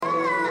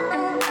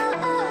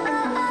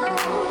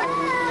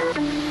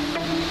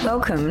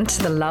Welcome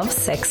to the Love,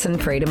 Sex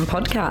and Freedom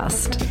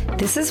podcast.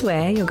 This is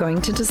where you're going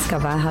to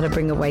discover how to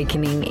bring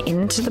awakening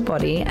into the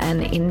body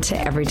and into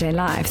everyday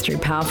life through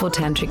powerful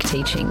tantric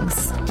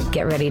teachings.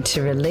 Get ready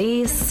to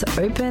release,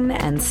 open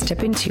and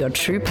step into your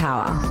true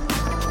power.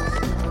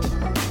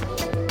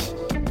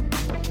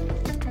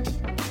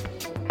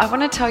 I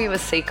want to tell you a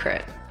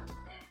secret.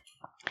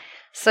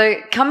 So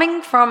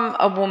coming from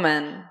a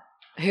woman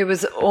who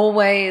was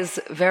always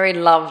very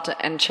loved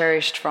and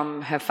cherished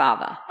from her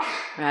father,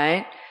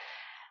 right?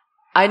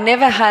 I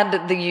never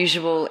had the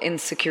usual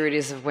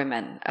insecurities of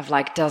women of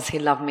like, does he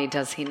love me,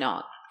 does he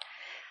not?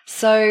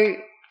 So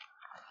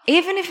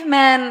even if a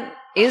man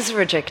is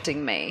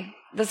rejecting me,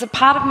 there's a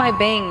part of my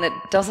being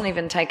that doesn't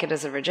even take it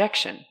as a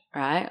rejection,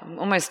 right? I'm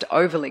almost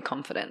overly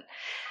confident.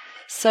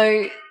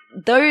 So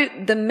though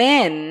the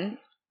men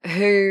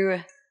who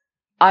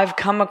I've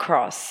come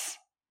across,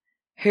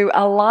 who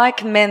are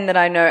like men that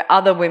I know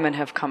other women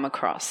have come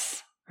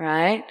across,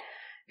 right?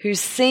 Who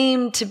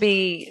seem to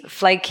be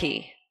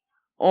flaky,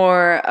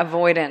 or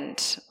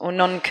avoidant, or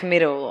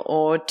non-committal,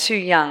 or too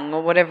young,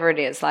 or whatever it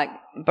is. Like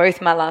both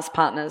my last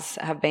partners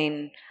have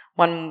been,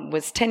 one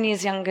was 10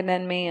 years younger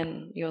than me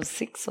and you're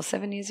 6 or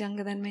 7 years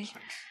younger than me.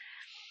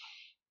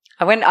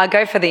 I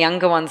go for the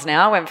younger ones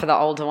now. I went for the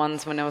older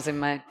ones when I was in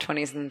my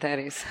 20s and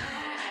 30s.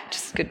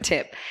 Just a good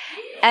tip.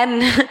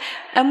 And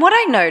what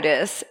I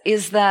notice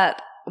is that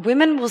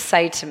women will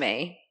say to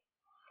me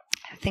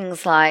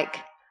things like,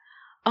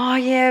 oh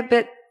yeah,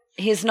 but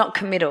he's not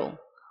committal,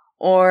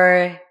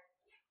 or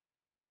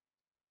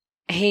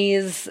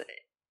he's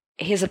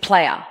a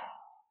player,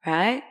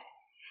 right?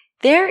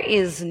 There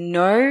is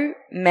no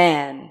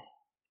man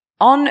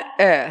on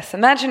earth,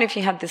 imagine if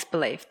you had this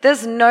belief,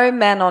 there's no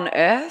man on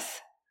earth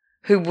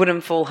who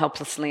wouldn't fall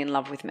helplessly in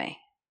love with me,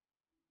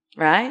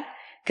 right?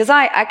 Because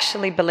I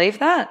actually believe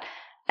that.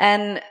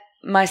 And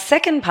my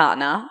second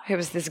partner, who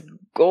was this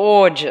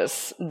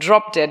gorgeous,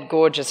 drop-dead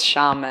gorgeous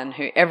shaman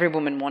who every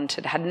woman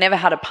wanted, had never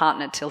had a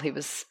partner till he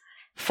was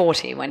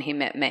 40 when he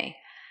met me.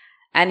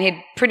 And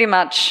he'd pretty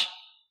much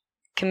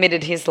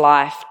committed his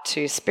life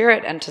to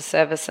spirit and to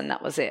service, and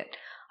that was it.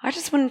 I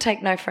just wouldn't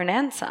take no for an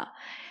answer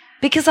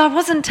because I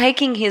wasn't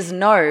taking his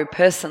no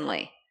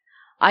personally.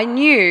 I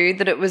knew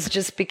that it was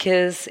just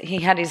because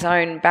he had his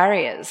own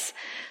barriers.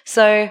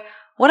 So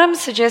what I'm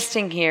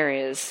suggesting here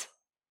is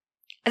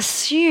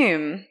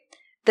assume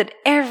that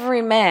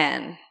every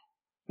man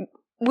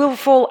will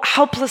fall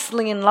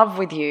helplessly in love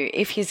with you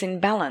if he's in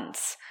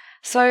balance.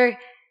 So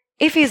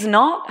if he's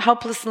not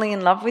helplessly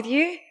in love with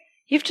you,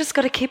 you've just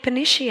got to keep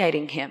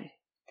initiating him.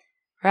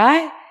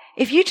 Right?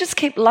 If you just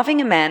keep loving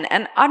a man,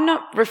 and I'm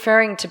not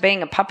referring to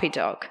being a puppy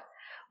dog.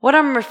 What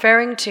I'm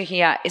referring to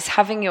here is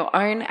having your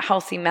own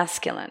healthy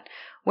masculine,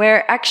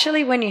 where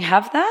actually when you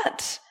have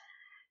that,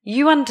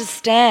 you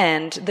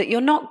understand that you're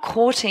not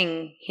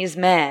courting his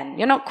man.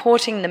 You're not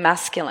courting the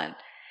masculine.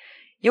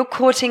 You're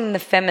courting the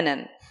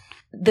feminine.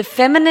 The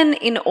feminine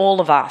in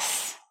all of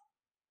us,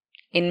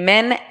 in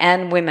men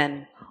and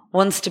women,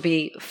 wants to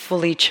be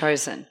fully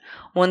chosen,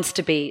 wants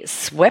to be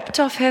swept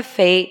off her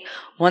feet,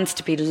 wants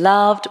to be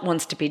loved,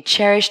 wants to be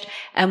cherished,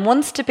 and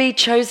wants to be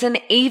chosen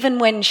even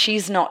when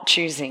she's not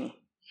choosing.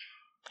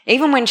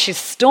 Even when she's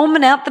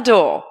storming out the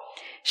door,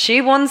 she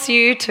wants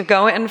you to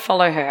go and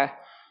follow her,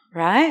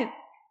 right?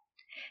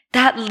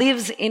 That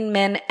lives in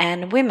men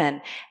and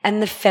women,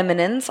 and the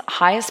feminine's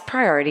highest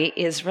priority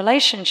is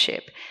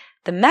relationship.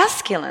 The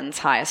masculine's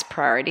highest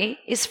priority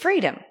is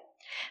freedom.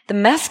 The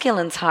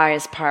masculine's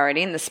highest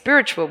priority in the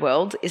spiritual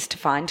world is to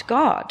find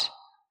God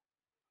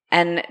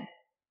and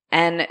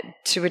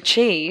to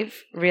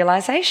achieve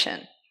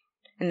realization.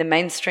 In the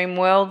mainstream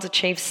world,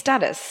 achieve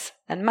status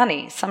and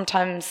money.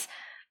 Sometimes,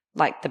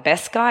 like the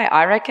best guy,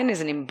 I reckon,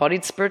 is an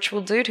embodied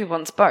spiritual dude who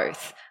wants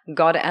both,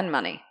 God and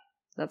money.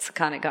 That's the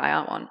kind of guy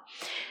I want.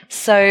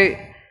 So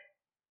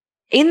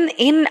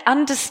in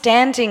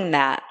understanding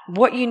that,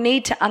 what you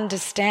need to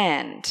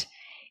understand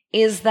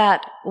is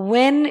that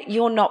when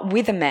you're not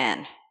with a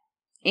man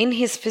in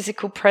his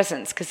physical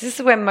presence, because this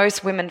is where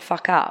most women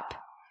fuck up,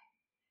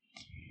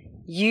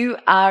 you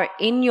are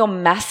in your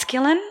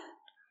masculine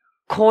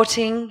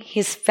courting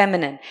his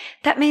feminine.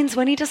 That means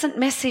when he doesn't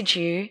message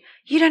you,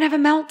 you don't have a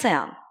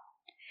meltdown.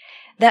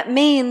 That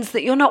means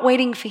that you're not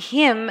waiting for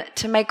him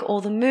to make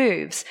all the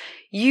moves.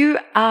 You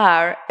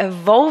are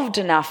evolved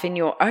enough in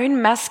your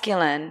own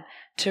masculine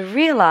to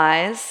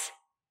realize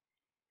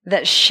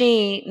that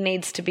she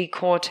needs to be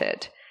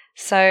courted.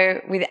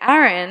 So with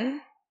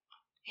Aaron,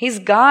 his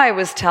guy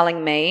was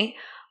telling me,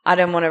 I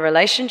don't want a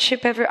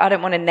relationship ever. I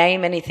don't want to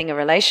name anything a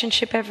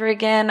relationship ever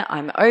again.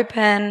 I'm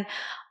open.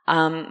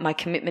 My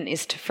commitment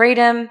is to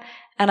freedom,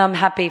 and I'm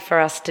happy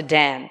for us to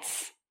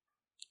dance.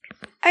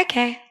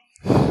 Okay.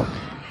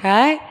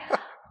 Right?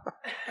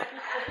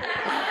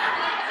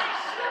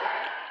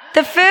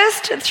 The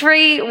first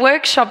 3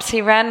 workshops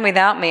he ran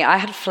without me, I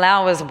had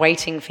flowers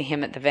waiting for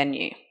him at the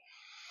venue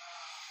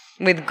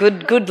with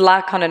good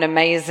luck on an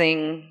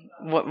amazing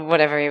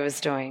whatever he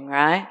was doing,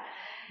 right?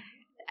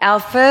 Our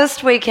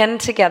first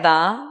weekend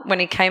together, when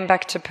he came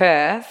back to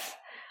Perth,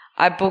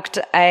 I booked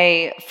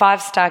a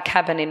 5-star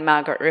cabin in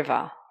Margaret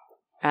River,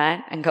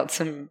 right, and got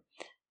some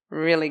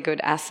really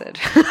good acid.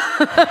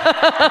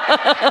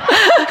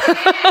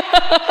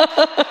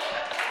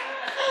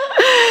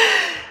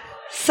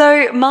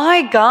 So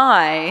my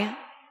guy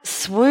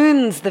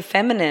swoons the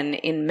feminine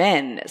in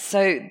men.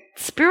 So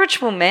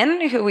spiritual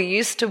men who are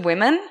used to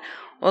women,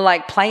 or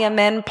like player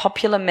men,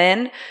 popular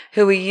men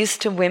who are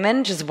used to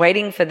women just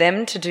waiting for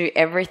them to do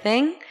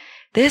everything,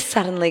 they're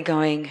suddenly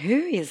going, who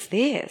is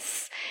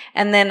this?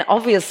 And then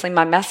obviously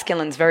my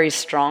masculine's very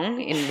strong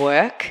in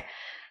work,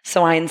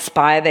 so I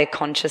inspire their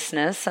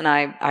consciousness and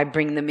I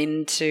bring them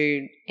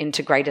into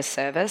greater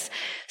service.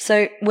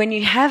 So when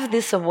you have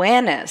this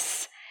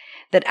awareness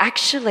that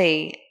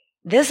actually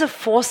there's a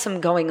foursome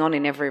going on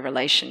in every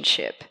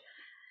relationship.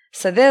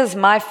 So there's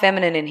my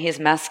feminine and his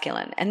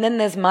masculine, and then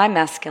there's my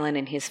masculine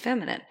and his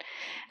feminine.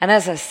 And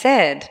as I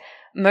said,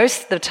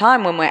 most of the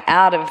time when we're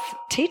out of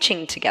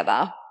teaching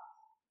together,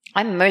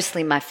 I'm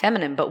mostly my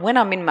feminine, but when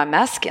I'm in my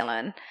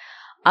masculine,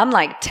 I'm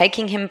like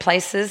taking him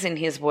places in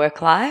his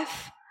work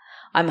life.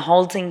 I'm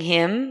holding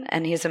him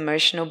and his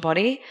emotional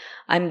body.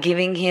 I'm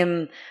giving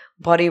him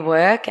body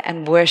work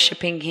and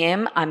worshipping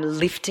him. I'm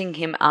lifting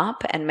him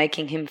up and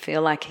making him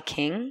feel like a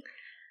king,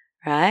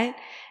 right?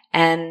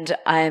 And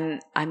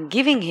I'm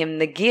giving him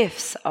the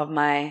gifts of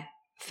my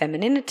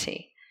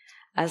femininity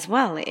as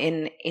well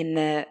in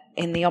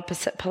the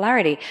opposite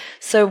polarity.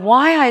 So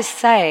why I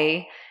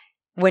say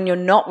when you're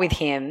not with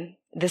him,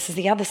 this is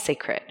the other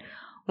secret.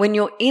 When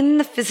you're in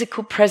the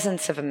physical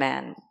presence of a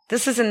man,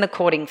 this is in the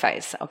courting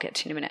phase. I'll get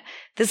to you in a minute.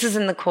 This is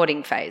in the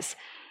courting phase.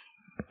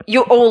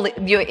 You're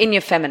in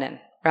your feminine,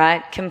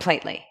 right?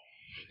 Completely.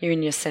 You're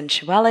in your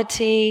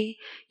sensuality.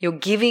 You're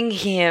giving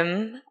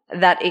him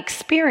that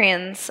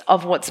experience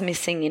of what's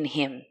missing in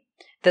him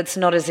that's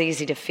not as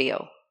easy to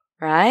feel,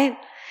 right?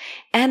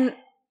 And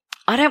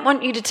I don't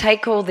want you to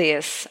take all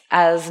this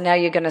as now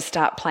you're going to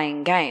start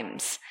playing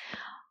games.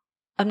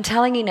 I'm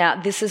telling you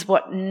now, this is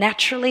what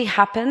naturally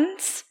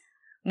happens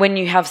when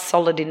you have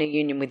solid inner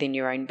union within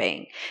your own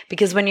being.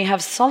 Because when you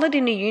have solid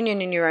inner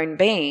union in your own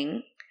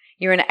being,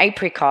 you're an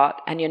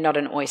apricot and you're not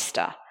an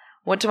oyster.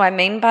 What do I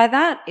mean by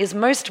that? Is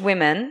most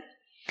women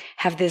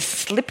have this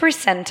slippery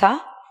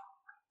center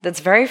that's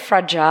very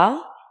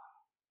fragile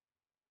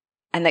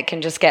and that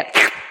can just get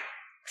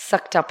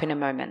sucked up in a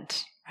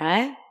moment,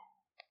 right?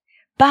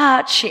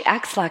 But she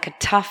acts like a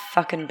tough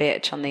fucking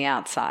bitch on the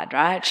outside,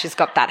 right? She's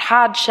got that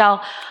hard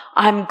shell.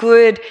 I'm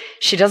good.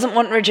 She doesn't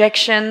want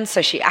rejection,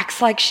 so she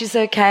acts like she's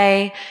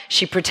okay.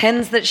 She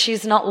pretends that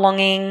she's not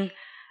longing,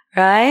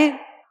 right?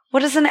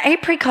 What does an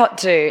apricot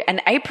do?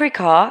 An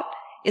apricot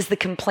is the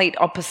complete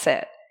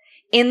opposite.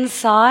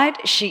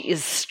 Inside, she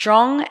is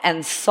strong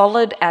and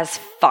solid as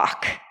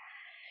fuck.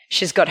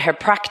 She's got her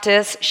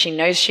practice. She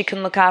knows she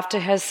can look after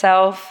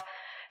herself.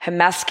 Her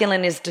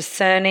masculine is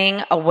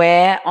discerning,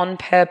 aware, on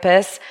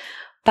purpose.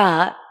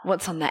 But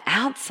what's on the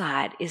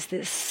outside is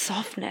this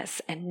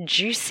softness and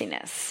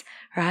juiciness,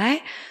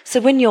 right? So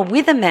when you're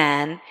with a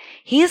man,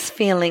 he is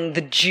feeling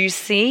the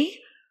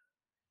juicy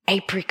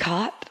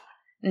apricot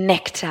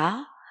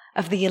nectar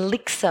of the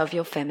elixir of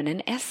your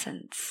feminine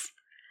essence.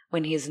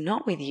 When he's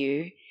not with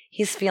you,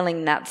 he's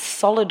feeling that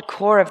solid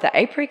core of the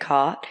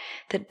apricot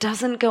that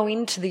doesn't go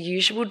into the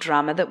usual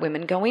drama that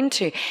women go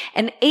into.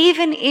 And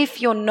even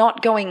if you're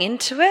not going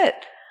into it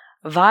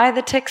via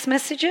the text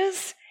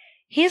messages,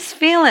 he's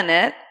feeling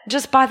it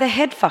just by the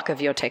head fuck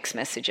of your text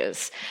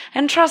messages.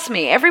 And trust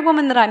me, every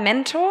woman that I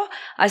mentor,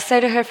 I say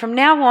to her, from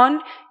now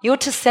on, you're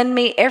to send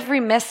me every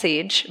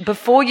message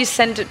before you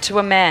send it to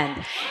a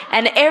man.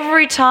 And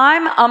every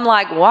time I'm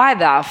like, why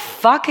the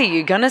fuck are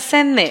you going to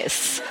send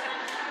this?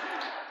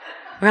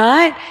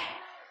 Right?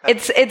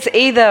 It's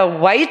either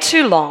way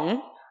too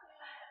long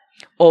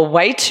or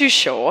way too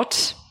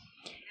short,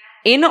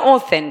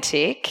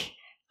 inauthentic,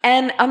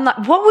 and I'm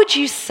like, what would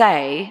you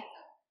say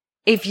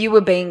if you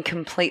were being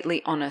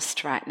completely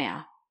honest right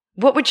now?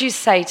 What would you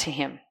say to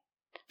him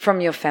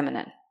from your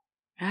feminine,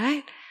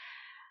 right?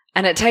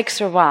 And it takes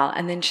her a while,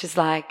 and then she's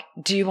like,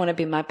 do you want to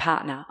be my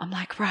partner? I'm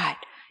like, right,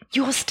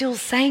 you're still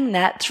saying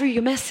that through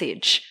your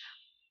message.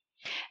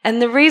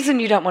 And the reason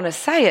you don't want to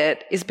say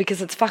it is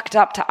because it's fucked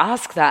up to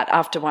ask that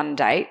after one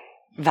date.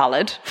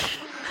 Valid.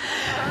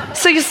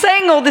 So you're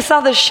saying all this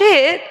other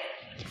shit,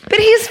 but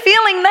he's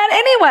feeling that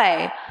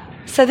anyway.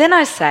 So then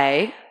I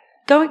say,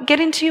 go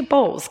get into your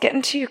balls, get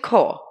into your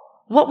core.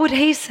 What would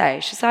he say?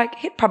 She's like,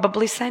 he'd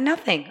probably say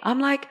nothing. I'm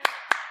like,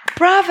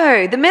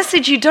 bravo, the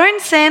message you don't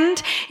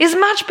send is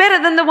much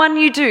better than the one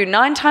you do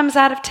 9 times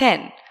out of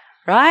 10.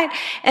 Right?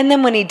 And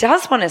then when he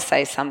does want to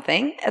say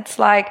something, it's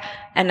like,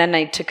 and I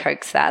need to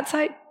coax that. It's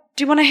like,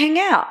 do you want to hang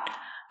out?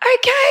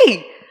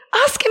 Okay.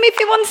 Ask him if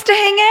he wants to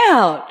hang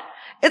out.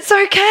 It's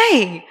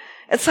okay.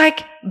 It's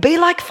like, be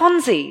like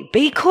Fonzie.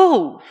 Be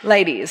cool,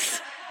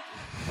 ladies.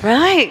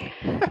 Right?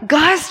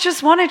 Guys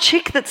just want a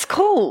chick that's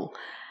cool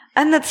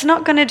and that's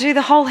not going to do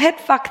the whole head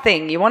fuck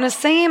thing. You want to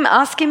see him?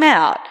 Ask him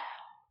out.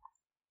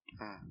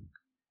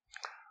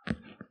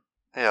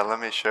 Yeah, let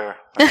me share.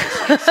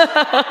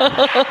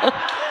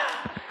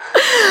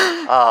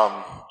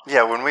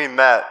 Yeah, when we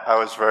met, I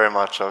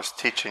was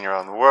teaching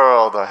around the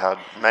world. I had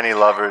many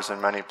lovers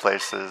in many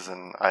places,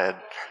 and I had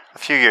a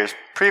few years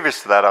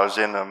previous to that, I was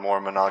in a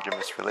more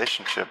monogamous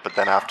relationship. But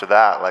then after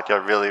that, like, I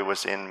really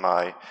was in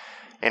my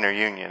inner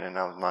union, and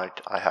I was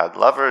like, I had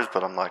lovers,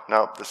 but I'm like,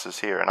 nope, this is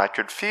here. And I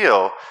could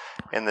feel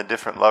in the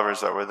different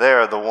lovers that were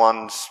there, the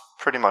ones,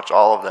 pretty much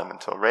all of them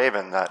until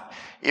Raven, that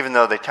even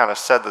though they kind of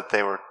said that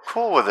they were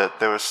cool with it,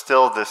 there was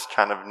still this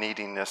kind of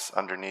neediness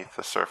underneath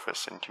the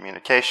surface in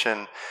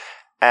communication.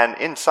 And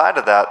inside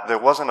of that, there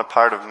wasn't a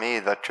part of me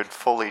that could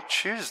fully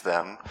choose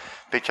them,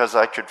 because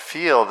I could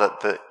feel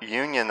that the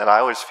union that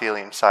I was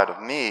feeling inside of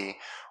me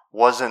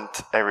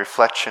wasn't a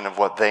reflection of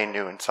what they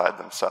knew inside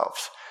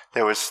themselves.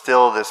 There was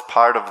still this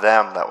part of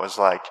them that was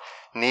like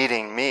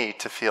needing me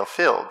to feel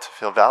filled, to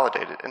feel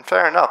validated. And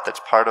fair enough,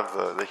 that's part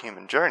of the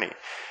human journey.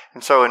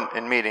 And so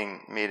in meeting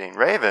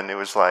Raven, it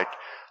was like,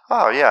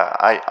 oh yeah,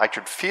 I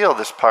could feel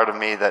this part of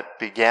me that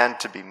began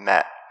to be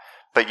met.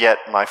 But yet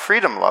my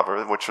freedom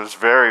lover, which was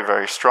very,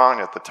 very strong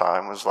at the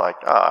time, was like,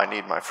 oh, I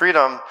need my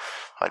freedom.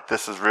 Like,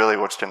 this is really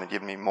what's going to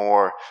give me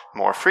more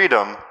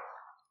freedom.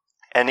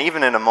 And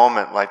even in a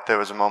moment, like there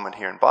was a moment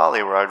here in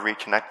Bali where I'd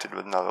reconnected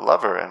with another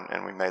lover,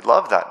 and we made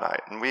love that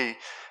night. And we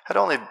had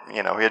only,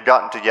 we had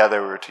gotten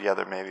together, we were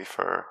together maybe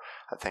for,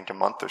 I think, a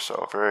month or so,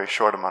 a very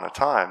short amount of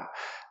time.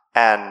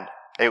 And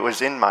it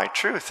was in my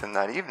truth in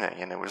that evening,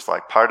 and it was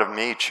like part of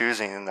me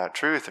choosing in that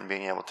truth and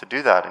being able to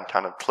do that and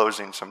kind of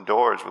closing some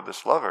doors with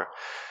this lover.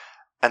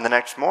 And the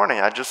next morning,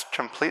 I just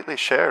completely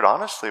shared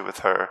honestly with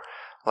her,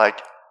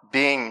 like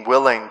being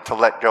willing to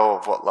let go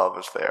of what love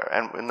was there.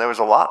 And there was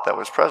a lot that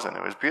was present.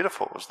 It was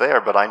beautiful. It was there.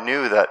 But I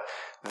knew that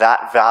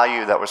that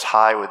value that was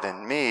high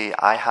within me,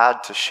 I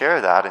had to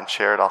share that and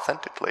share it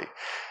authentically.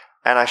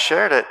 And I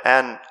shared it,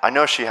 and I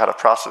know she had a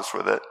process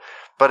with it,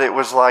 but it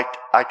was like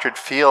I could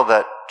feel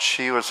that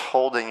she was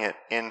holding it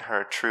in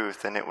her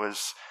truth, and it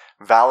was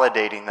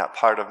validating that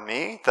part of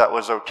me that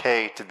was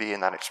okay to be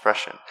in that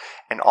expression.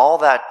 And all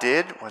that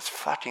did was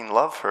fucking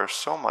love her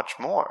so much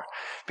more,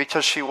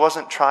 because she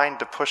wasn't trying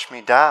to push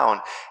me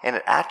down, and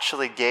it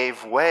actually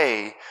gave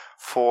way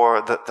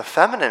for the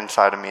feminine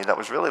side of me that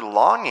was really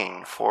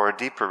longing for a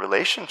deeper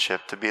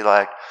relationship, to be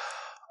like,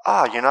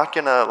 you're not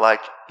gonna,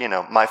 like,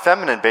 my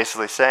feminine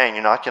basically saying,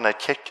 you're not gonna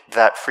kick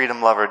that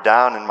freedom lover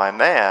down in my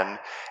man,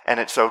 and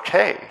it's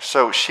okay.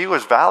 So she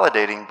was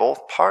validating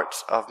both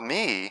parts of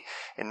me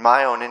in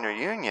my own inner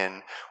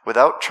union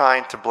without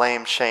trying to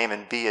blame, shame,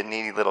 and be a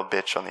needy little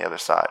bitch on the other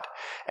side.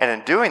 And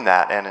in doing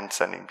that, and in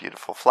sending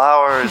beautiful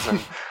flowers,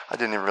 and I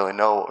didn't even really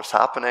know what was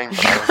happening,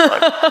 but I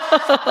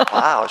was like,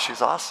 wow,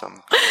 she's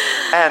awesome.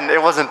 And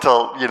it wasn't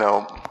until,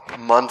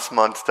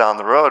 months down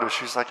the road where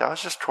she's like, I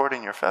was just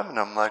courting your feminine.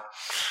 I'm like,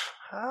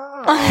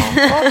 oh,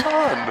 well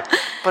done.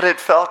 But it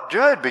felt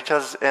good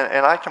because,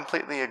 and I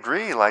completely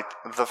agree, like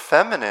the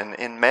feminine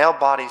in male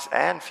bodies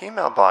and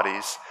female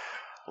bodies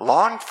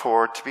longed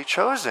for to be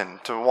chosen,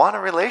 to want a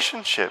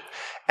relationship.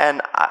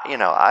 And,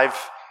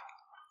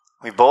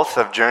 we both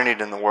have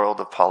journeyed in the world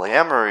of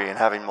polyamory and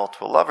having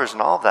multiple lovers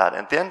and all that.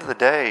 And at the end of the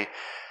day,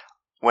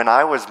 when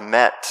I was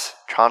met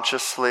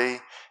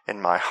consciously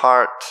in my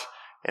heart,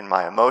 in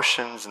my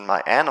emotions, in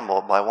my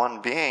animal by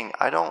one being,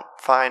 I don't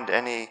find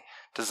any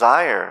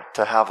desire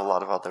to have a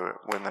lot of other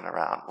women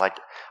around. Like,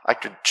 I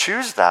could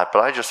choose that, but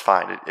I just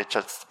find it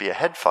just to be a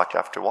head fuck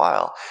after a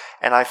while.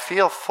 And I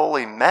feel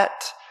fully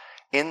met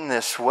in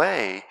this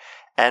way,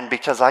 and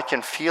because I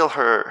can feel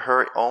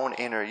her own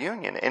inner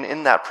union. And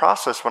in that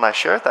process, when I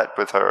shared that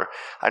with her,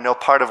 I know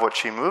part of what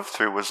she moved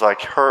through was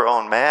like her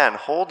own man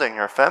holding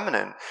her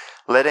feminine,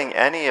 letting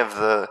any of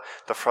the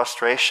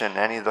frustration,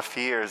 any of the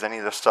fears, any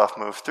of the stuff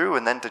move through,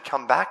 and then to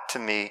come back to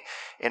me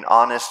in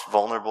honest,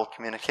 vulnerable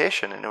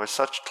communication. And it was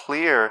such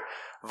clear,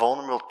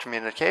 vulnerable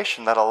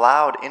communication that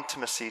allowed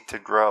intimacy to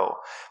grow.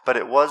 But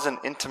it was an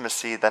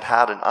intimacy that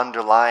had an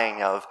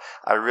underlying of,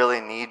 I really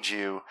need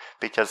you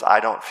because I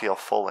don't feel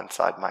full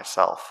inside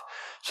myself.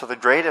 So the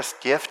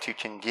greatest gift you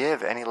can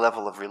give any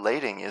level of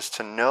relating is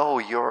to know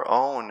your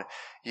own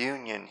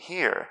union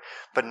here,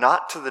 but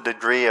not to the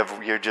degree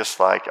of you're just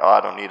like, oh,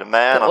 I don't need a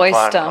man, I'm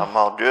fine, I'm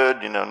all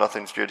good,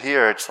 nothing's good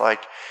here. It's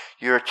like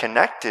you're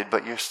connected,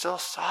 but you're still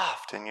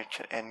soft, and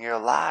you're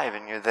alive,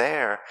 and you're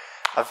there,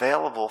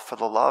 available for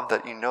the love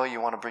that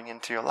you want to bring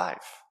into your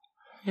life.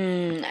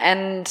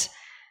 And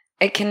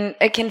it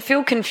can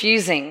feel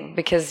confusing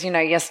because,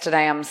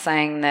 yesterday I'm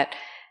saying that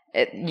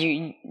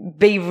you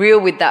be real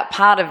with that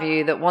part of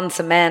you that wants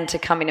a man to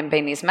come in and be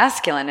in his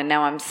masculine, and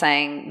now I'm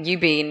saying you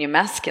be in your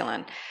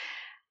masculine.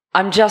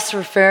 I'm just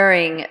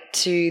referring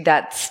to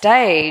that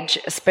stage,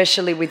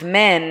 especially with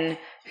men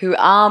who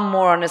are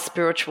more on a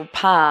spiritual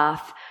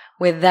path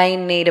where they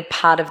need a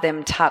part of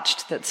them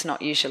touched that's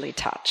not usually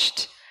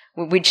touched,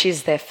 which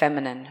is their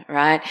feminine,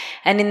 right?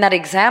 And in that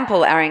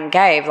example Aaron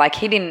gave, like,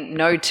 he didn't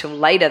know till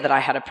later that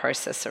I had a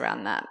process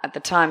around that. At the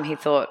time, he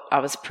thought I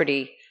was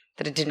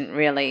that it didn't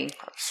really...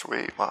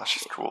 Sweet. Wow,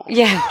 she's cool.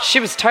 Yeah, she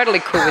was totally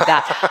cool with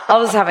that. I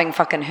was having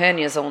fucking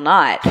hernias all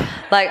night.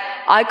 Like,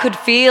 I could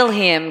feel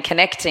him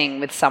connecting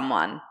with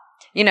someone.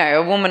 you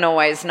know, a woman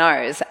always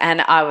knows.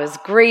 And I was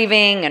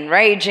grieving and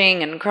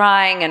raging and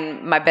crying,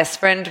 and my best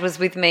friend was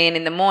with me. And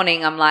in the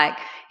morning, I'm like,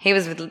 he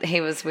was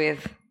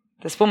with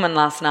this woman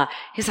last night.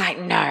 He's like,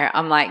 no.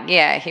 I'm like,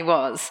 yeah, he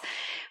was.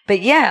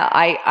 But yeah,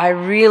 I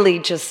really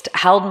just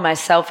held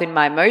myself in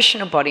my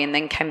emotional body and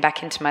then came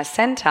back into my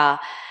center,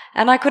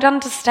 and I could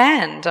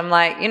understand. I'm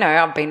like, you know,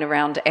 I've been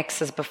around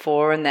exes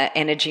before, and the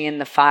energy and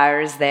the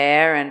fire is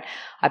there, and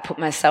I put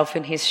myself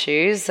in his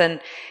shoes and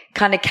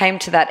kind of came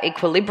to that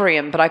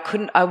equilibrium. But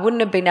I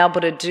wouldn't have been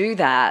able to do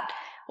that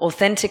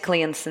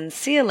authentically and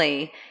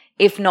sincerely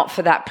if not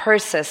for that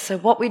process. So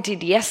what we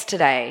did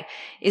yesterday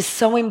is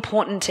so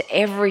important to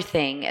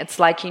everything. It's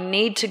like you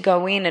need to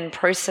go in and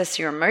process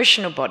your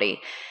emotional body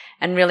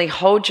and really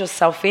hold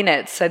yourself in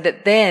it, so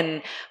that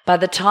then by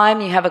the time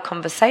you have a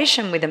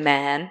conversation with a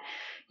man,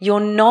 you're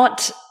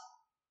not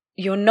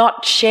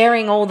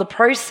sharing all the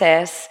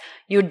process.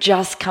 You're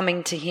just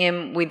coming to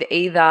him with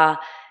either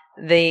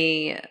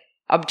the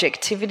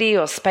objectivity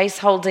or space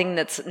holding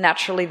that's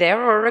naturally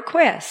there, or a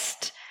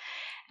request.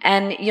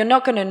 And you're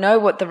not going to know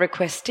what the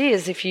request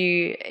is if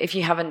you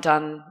haven't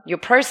done your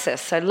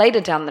process. So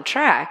later down the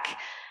track,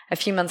 a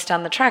few months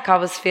down the track, I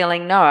was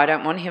feeling, no, I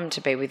don't want him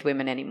to be with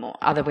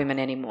other women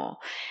anymore.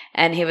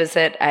 And he was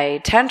at a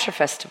Tantra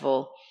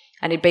festival,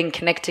 and he'd been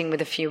connecting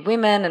with a few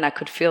women, and I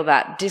could feel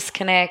that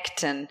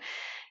disconnect. And,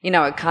 you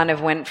know, it kind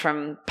of went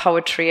from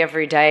poetry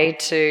every day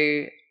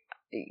to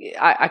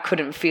I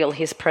couldn't feel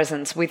his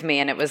presence with me,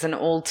 and it was an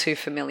all too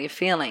familiar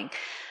feeling.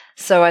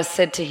 So I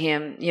said to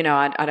him, you know,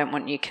 I don't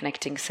want you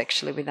connecting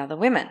sexually with other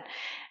women.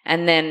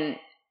 And then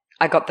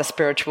I got the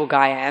spiritual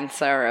guy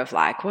answer of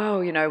like,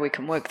 well, you know, we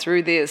can work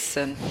through this,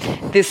 and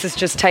this is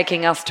just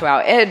taking us to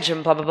our edge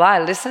and blah, blah, blah.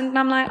 I listened, and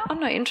I'm like, I'm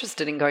not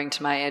interested in going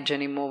to my edge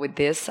anymore with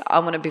this. I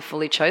want to be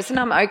fully chosen.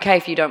 I'm okay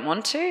if you don't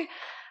want to,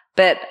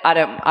 but I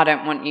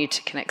don't want you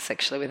to connect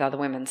sexually with other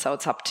women, so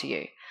it's up to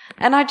you.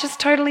 And I just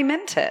totally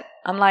meant it.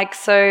 I'm like,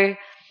 so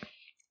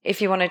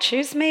if you want to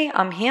choose me,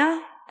 I'm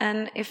here,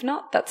 and if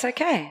not, that's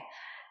okay.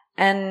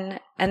 And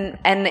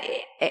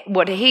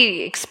what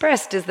he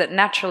expressed is that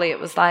naturally it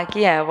was like,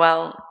 yeah,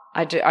 well,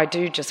 I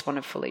do just want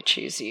to fully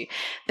choose you.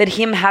 But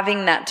him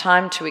having that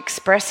time to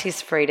express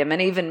his freedom,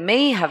 and even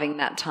me having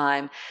that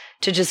time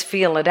to just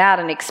feel it out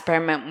and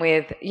experiment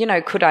with, you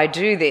know, could I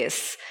do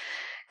this?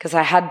 Because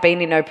I had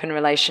been in open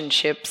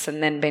relationships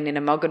and then been in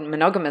a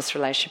monogamous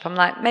relationship. I'm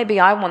like, maybe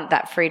I want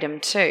that freedom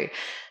too.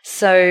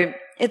 So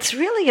it's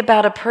really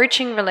about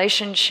approaching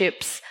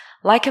relationships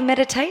like a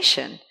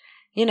meditation,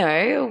 you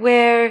know,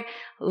 where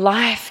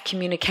life,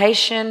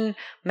 communication,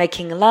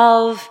 making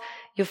love,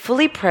 you're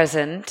fully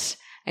present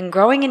and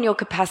growing in your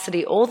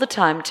capacity all the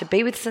time to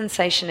be with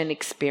sensation and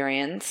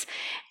experience,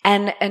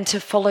 and to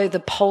follow the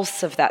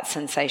pulse of that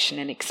sensation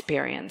and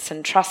experience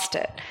and trust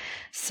it.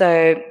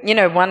 So, you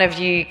know, one of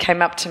you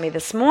came up to me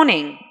this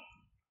morning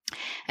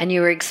and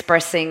you were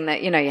expressing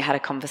that, you know, you had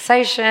a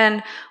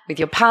conversation with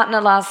your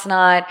partner last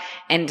night,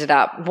 ended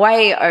up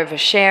way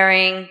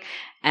oversharing,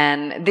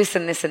 and this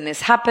and this and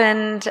this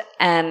happened,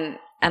 and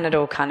it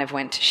all kind of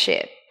went to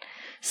shit.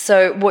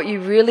 So what you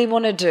really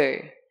want to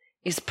do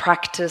is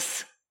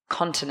practice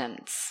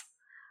continence,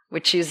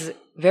 which is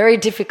very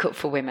difficult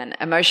for women,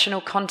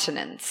 emotional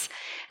continence.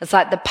 It's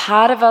like the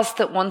part of us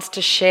that wants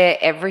to share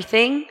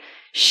everything,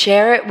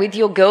 share it with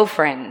your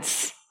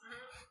girlfriends,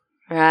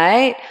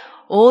 right?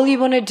 All you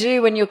want to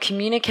do when you're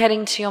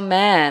communicating to your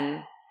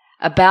man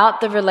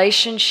about the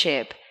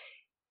relationship,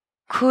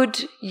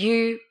 could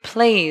you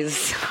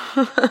please?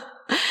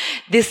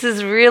 This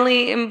is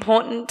really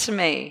important to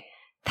me.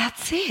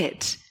 That's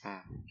it,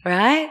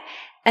 right?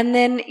 And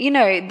then, you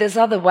know, there's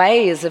other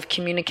ways of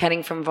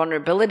communicating from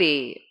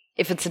vulnerability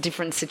if it's a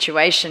different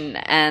situation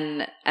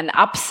and an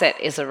upset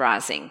is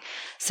arising.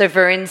 So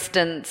for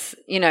instance,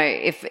 you know,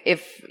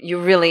 if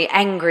you're really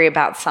angry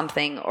about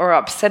something or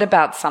upset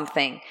about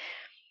something,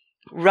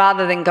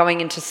 rather than going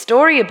into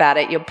story about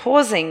it, you're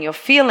pausing, you're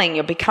feeling,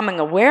 you're becoming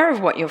aware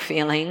of what you're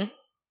feeling.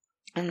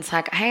 And it's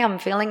like, hey, I'm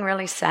feeling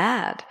really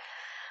sad.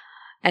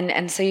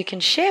 And so you can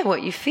share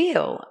what you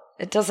feel.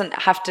 It doesn't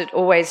have to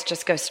always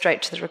just go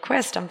straight to the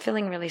request. I'm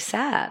feeling really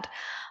sad.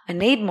 I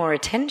need more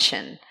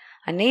attention.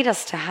 I need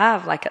us to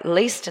have like at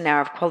least an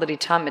hour of quality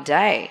time a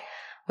day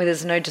where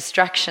there's no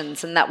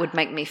distractions, and that would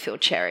make me feel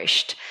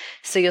cherished.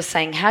 So you're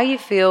saying how you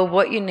feel,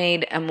 what you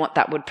need, and what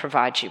that would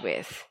provide you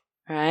with,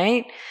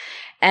 right?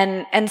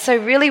 And so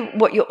really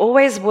what you're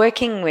always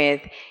working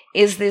with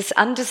is this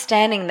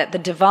understanding that the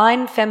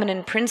divine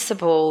feminine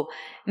principle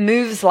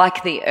moves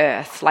like the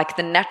earth, like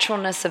the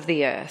naturalness of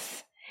the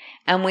earth.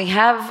 And we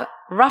have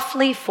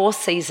roughly 4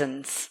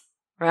 seasons,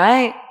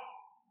 right?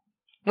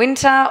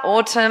 Winter,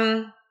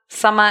 autumn,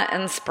 summer,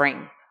 and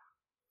spring.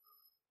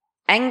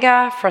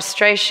 Anger,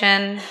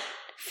 frustration,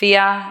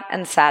 fear,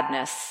 and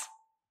sadness,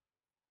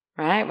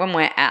 right? When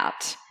we're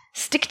out.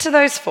 Stick to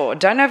those 4.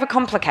 Don't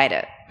overcomplicate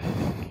it.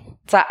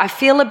 So I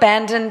feel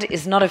abandoned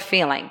is not a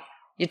feeling.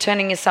 You're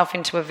turning yourself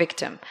into a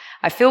victim.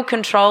 I feel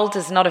controlled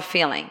is not a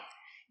feeling.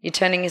 You're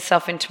turning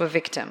yourself into a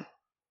victim.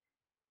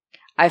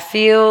 I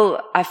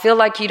feel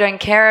like you don't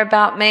care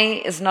about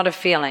me is not a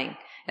feeling.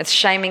 It's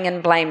shaming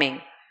and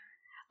blaming.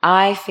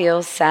 I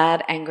feel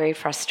sad, angry,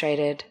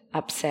 frustrated,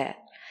 upset.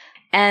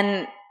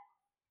 And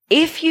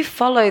if you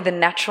follow the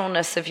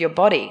naturalness of your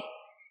body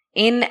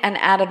in and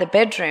out of the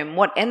bedroom,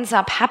 what ends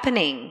up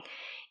happening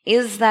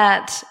is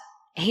that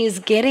he's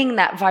getting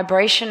that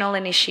vibrational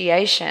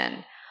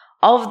initiation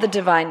of the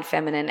divine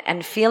feminine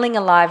and feeling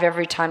alive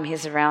every time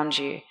he's around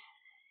you.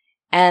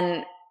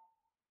 And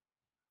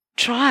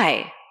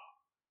try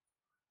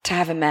to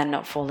have a man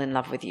not fall in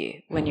love with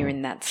you when you're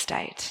in that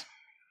state.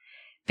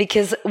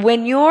 Because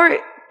when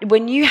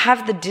you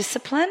have the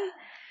discipline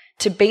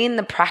to be in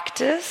the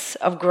practice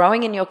of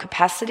growing in your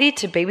capacity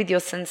to be with your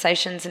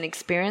sensations and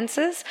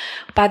experiences,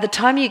 by the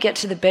time you get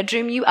to the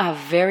bedroom, you are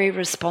very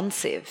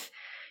responsive.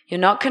 You're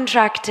not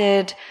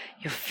contracted,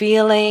 you're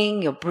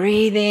feeling, you're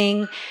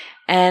breathing.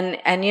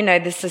 And you know,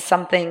 this is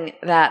something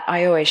that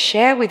I always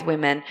share with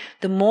women.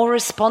 The more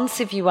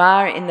responsive you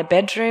are in the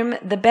bedroom,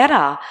 the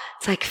better.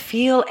 It's like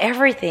feel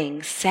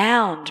everything,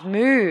 sound,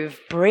 move,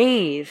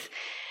 breathe,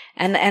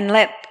 and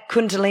let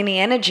Kundalini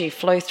energy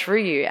flow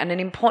through you. And an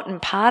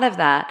important part of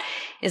that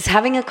is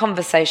having a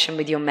conversation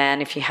with your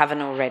man, if you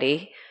haven't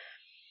already,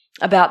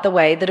 about the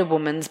way that a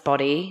woman's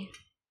body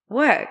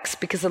works,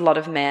 because a lot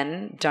of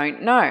men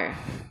don't know,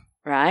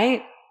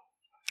 right?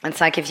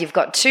 It's like if you've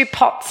got 2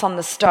 pots on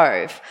the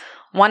stove,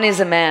 one is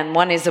a man,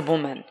 one is a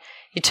woman.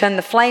 You turn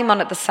the flame on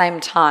at the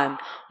same time.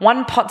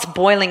 One pot's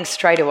boiling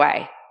straight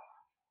away.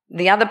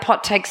 The other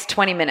pot takes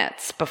 20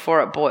 minutes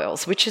before it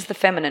boils. Which is the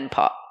feminine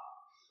pot?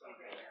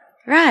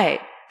 Right.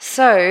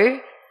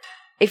 So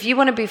if you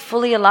want to be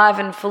fully alive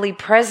and fully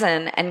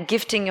present and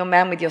gifting your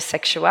man with your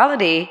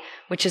sexuality,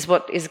 which is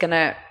what is going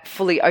to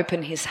fully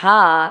open his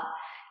heart,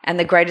 and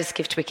the greatest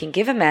gift we can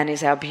give a man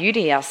is our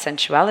beauty, our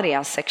sensuality,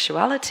 our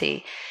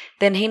sexuality,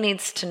 then he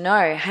needs to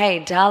know, hey,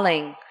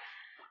 darling,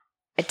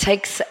 it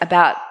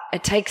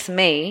takes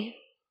me,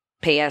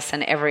 PS,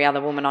 and every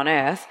other woman on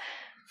earth,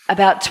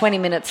 about 20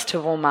 minutes to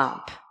warm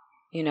up,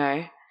 you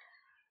know.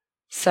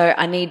 So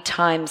I need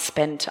time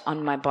spent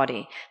on my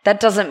body. That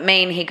doesn't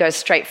mean he goes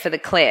straight for the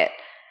clit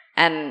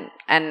and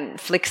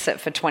flicks it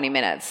for 20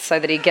 minutes so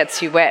that he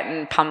gets you wet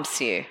and pumps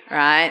you,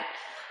 right?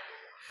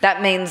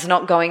 That means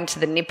not going to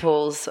the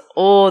nipples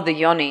or the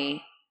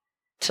yoni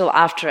till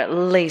after at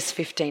least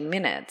 15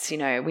 minutes. You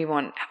know, we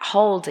want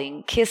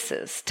holding,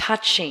 kisses,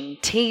 touching,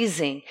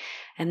 teasing,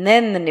 and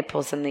then the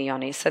nipples and the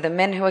yoni. So the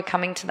men who are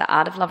coming to the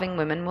Art of Loving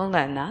Women will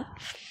learn that.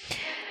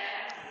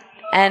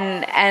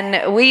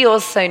 And we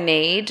also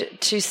need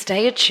to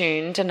stay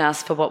attuned and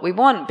ask for what we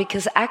want,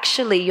 because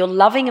actually you're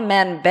loving a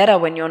man better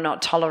when you're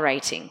not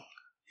tolerating.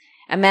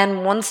 A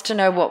man wants to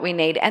know what we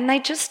need, and they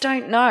just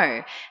don't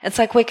know. It's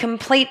like we're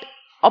complete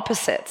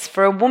opposites.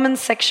 For a woman's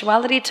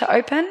sexuality to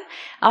open,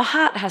 our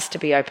heart has to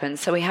be open.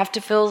 So we have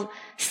to feel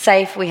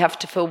safe, we have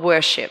to feel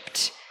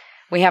worshipped,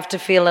 we have to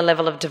feel a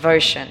level of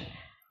devotion.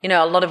 You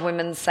know, a lot of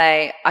women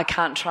say, I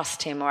can't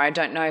trust him, or I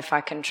don't know if I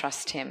can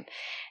trust him.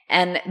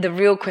 And the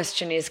real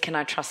question is, can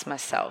I trust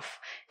myself?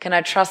 Can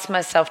I trust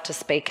myself to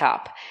speak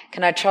up?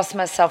 Can I trust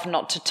myself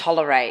not to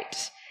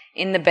tolerate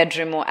in the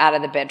bedroom or out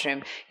of the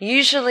bedroom?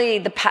 Usually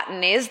the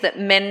pattern is that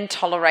men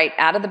tolerate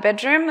out of the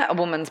bedroom, a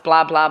woman's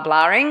blah, blah,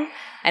 blahing,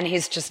 and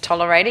he's just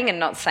tolerating and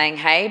not saying,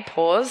 hey,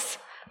 pause,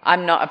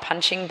 I'm not a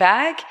punching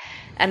bag.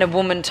 And a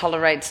woman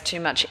tolerates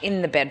too much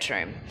in the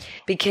bedroom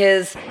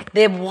because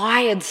they're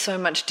wired so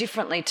much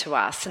differently to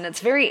us. And it's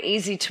very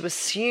easy to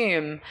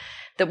assume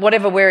that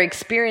whatever we're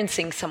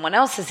experiencing, someone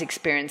else is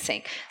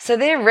experiencing. So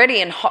they're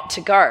ready and hot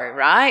to go,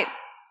 right?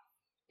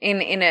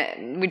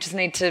 We just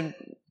need to,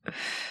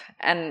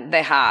 and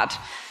they're hard.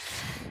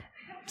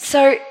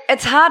 So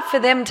it's hard for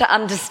them to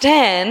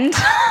understand.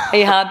 Are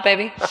you hard,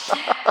 baby?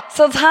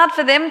 So it's hard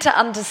for them to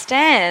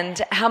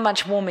understand how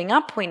much warming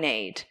up we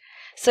need.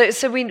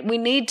 So we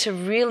need to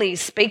really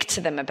speak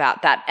to them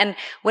about that. And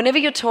whenever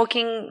you're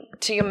talking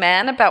to your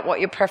man about what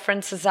your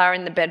preferences are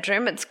in the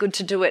bedroom, it's good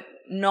to do it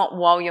not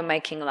while you're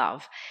making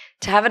love,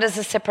 to have it as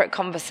a separate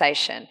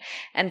conversation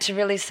and to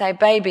really say,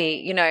 baby,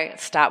 you know,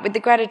 start with the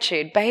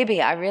gratitude. Baby,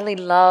 I really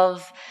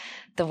love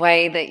the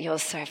way that you're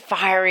so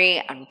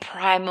fiery and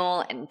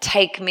primal and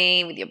take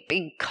me with your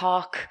big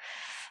cock.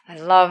 I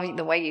love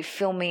the way you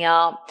fill me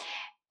up.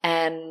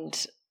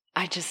 And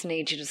I just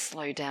need you to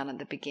slow down at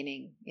the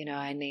beginning. You know,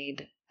 I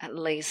need at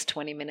least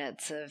 20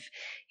 minutes of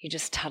you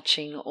just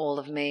touching all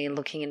of me,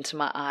 looking into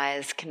my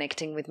eyes,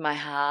 connecting with my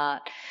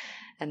heart.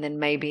 And then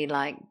maybe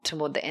like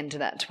toward the end of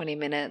that 20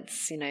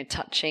 minutes, you know,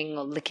 touching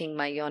or licking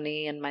my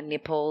yoni and my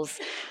nipples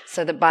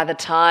so that by the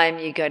time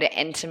you go to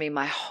enter me,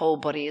 my whole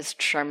body is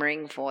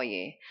tremoring for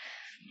you.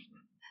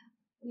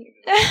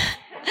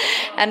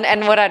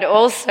 And what I'd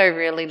also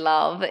really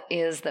love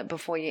is that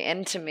before you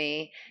enter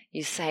me,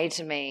 you say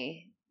to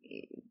me,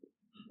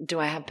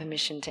 do I have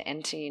permission to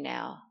enter you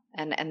now?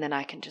 And then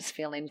I can just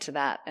feel into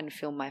that and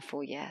feel my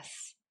full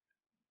yes.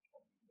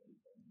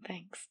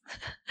 Thanks.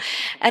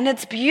 And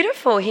it's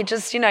beautiful. He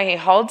just, you know, he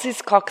holds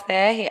his cock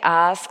there. He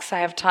asks, I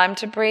have time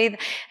to breathe.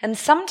 And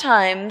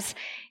sometimes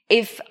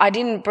if I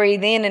didn't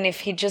breathe in and if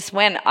he just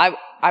went,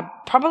 I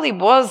probably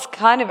was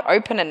kind of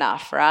open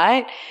enough,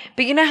 right?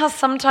 But you know how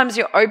sometimes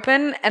you're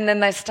open and then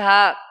they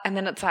start and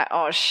then it's like,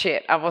 oh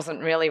shit, I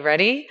wasn't really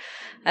ready,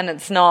 and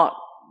it's not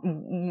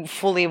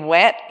fully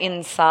wet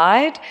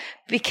inside,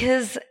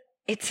 because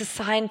it's a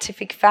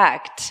scientific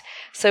fact.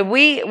 So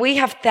we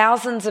have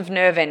thousands of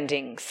nerve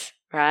endings,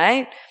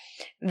 right,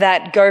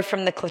 that go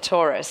from the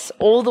clitoris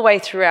all the way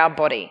through our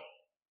body.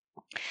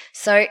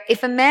 So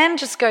if a man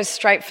just goes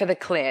straight for the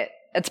clit,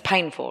 it's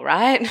painful,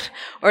 right?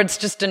 Or it's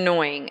just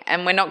annoying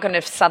and we're not going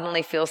to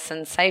suddenly feel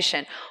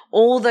sensation.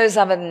 All those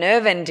other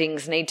nerve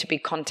endings need to be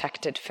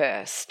contacted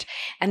first.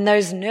 And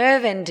those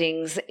nerve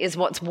endings is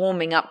what's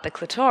warming up the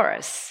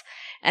clitoris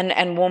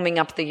and warming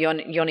up the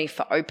yoni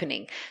for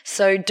opening.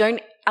 So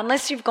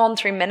unless you've gone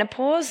through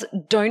menopause,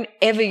 don't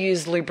ever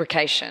use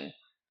lubrication,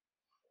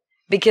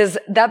 because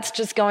that's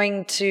just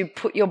going to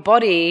put your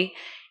body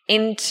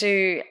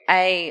into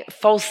a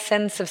false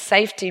sense of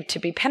safety to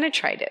be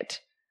penetrated.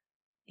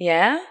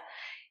 Yeah?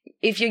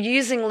 If you're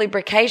using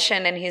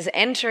lubrication and he's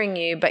entering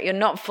you, but you're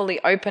not fully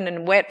open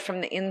and wet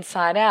from the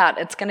inside out,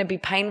 it's going to be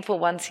painful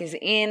once he's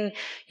in.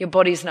 Your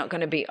body's not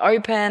going to be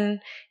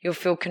open. You'll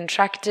feel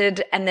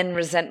contracted, and then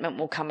resentment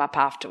will come up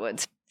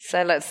afterwards.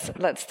 So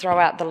let's throw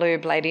out the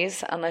lube,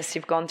 ladies, unless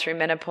you've gone through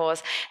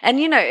menopause. And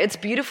it's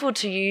beautiful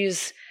to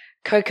use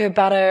cocoa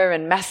butter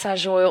and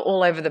massage oil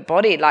all over the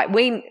body. Like,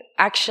 we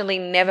actually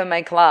never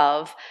make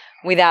love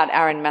without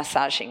Aaron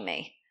massaging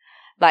me.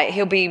 Like,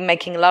 he'll be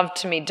making love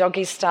to me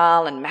doggy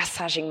style and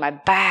massaging my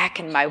back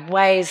and my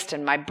waist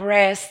and my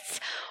breasts.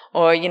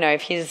 Or,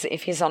 if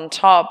he's on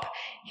top,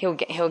 he'll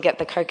get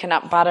the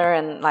coconut butter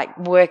and like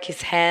work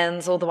his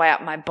hands all the way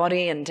up my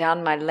body and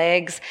down my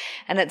legs.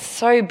 And it's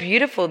so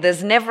beautiful.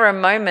 There's never a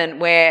moment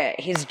where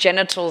his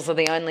genitals are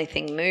the only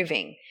thing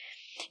moving.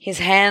 His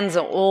hands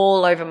are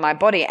all over my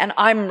body and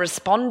I'm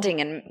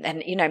responding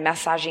and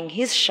massaging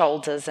his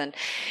shoulders and,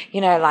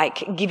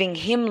 like giving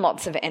him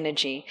lots of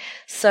energy.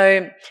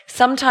 So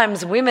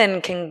sometimes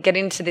women can get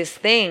into this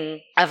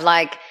thing of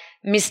like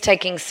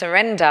mistaking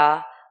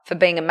surrender for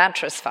being a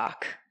mattress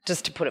fuck,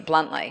 just to put it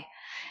bluntly.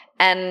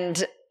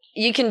 And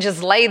you can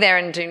just lay there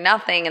and do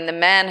nothing, and the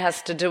man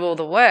has to do all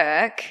the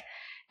work,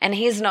 and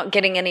he's not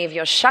getting any of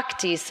your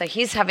Shakti, so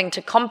he's having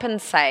to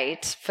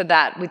compensate for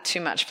that with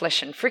too much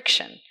flesh and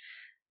friction.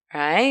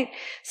 Right?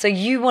 So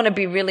you want to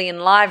be really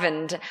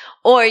enlivened.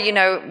 Or,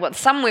 what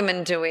some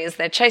women do is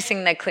they're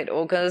chasing their clit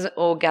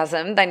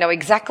orgasm. They know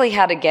exactly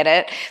how to get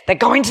it. They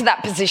go into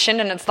that position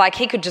and it's like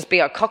he could just be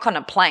a cock on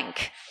a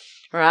plank.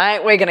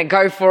 Right? We're going to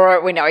go for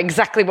it. We know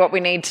exactly what we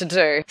need to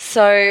do.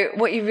 So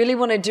what you really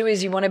want to do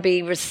is you want to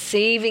be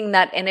receiving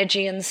that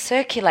energy and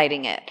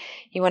circulating it.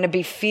 You want to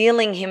be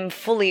feeling him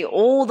fully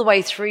all the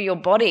way through your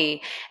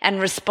body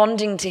and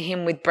responding to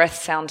him with breath,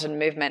 sound, and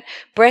movement.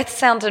 Breath,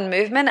 sound, and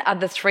movement are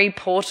the 3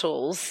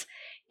 portals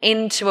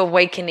into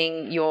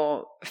awakening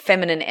your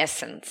feminine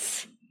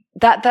essence.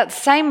 That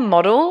same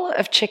model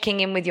of checking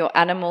in with your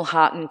animal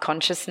heart and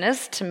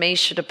consciousness, to me,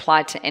 should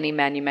apply to any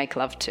man you make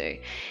love to.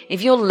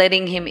 If you're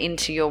letting him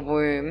into your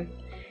womb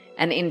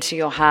and into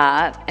your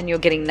heart and you're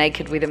getting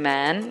naked with a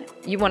man,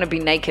 you want to be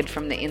naked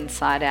from the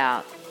inside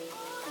out.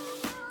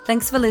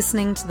 Thanks for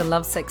listening to the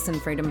Love, Sex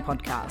and Freedom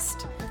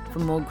podcast. For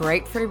more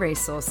great free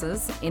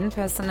resources,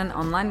 in-person and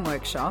online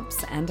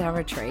workshops, and our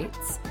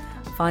retreats,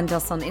 find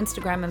us on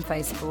Instagram and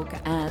Facebook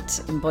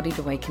at Embodied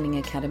Awakening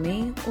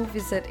Academy or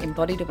visit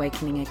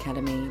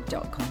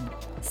embodiedawakeningacademy.com.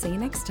 See you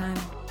next time.